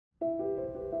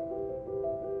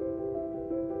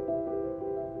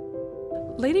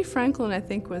Lady Franklin, I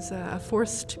think, was a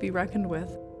force to be reckoned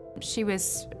with. She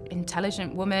was an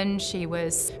intelligent woman, she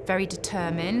was very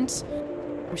determined.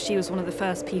 She was one of the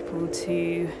first people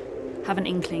to have an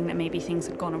inkling that maybe things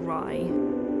had gone awry.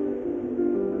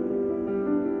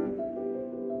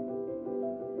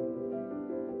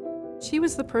 She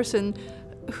was the person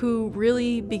who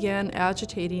really began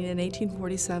agitating in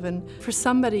 1847 for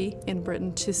somebody in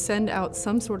Britain to send out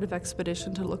some sort of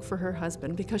expedition to look for her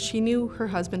husband, because she knew her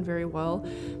husband very well.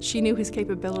 She knew his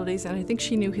capabilities, and I think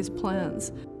she knew his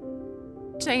plans.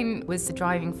 Jane was the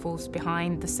driving force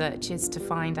behind the searches to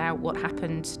find out what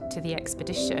happened to the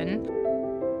expedition.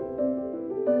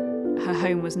 Her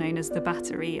home was known as the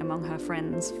Battery among her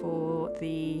friends for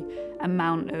the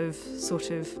amount of sort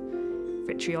of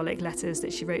vitriolic letters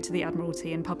that she wrote to the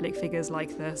Admiralty and public figures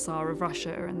like the Tsar of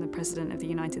Russia and the President of the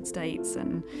United States.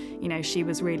 And, you know, she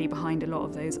was really behind a lot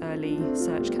of those early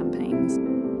search campaigns.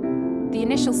 The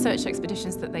initial search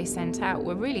expeditions that they sent out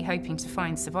were really hoping to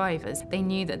find survivors. They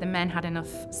knew that the men had enough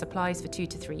supplies for 2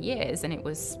 to 3 years, and it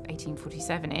was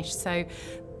 1847-ish, so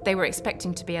they were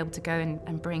expecting to be able to go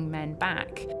and bring men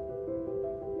back.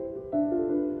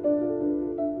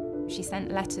 She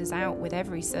sent letters out with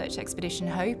every search expedition,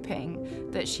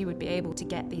 hoping that she would be able to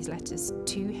get these letters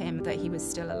to him, that he was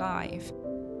still alive.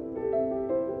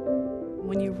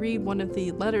 When you read one of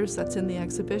the letters that's in the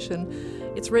exhibition,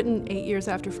 it's written 8 years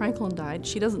after Franklin died.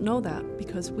 She doesn't know that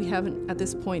because we haven't, at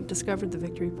this point, discovered the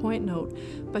Victory Point note,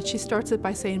 but she starts it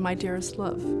by saying, "My dearest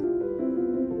love."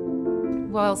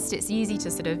 Whilst it's easy to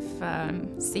sort of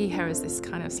see her as this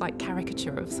kind of slight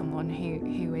caricature of someone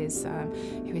who is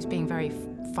being very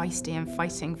feisty and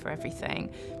fighting for everything,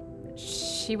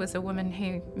 she was a woman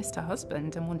who missed her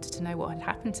husband and wanted to know what had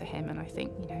happened to him, and I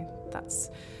think, you know, that's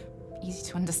easy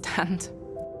to understand.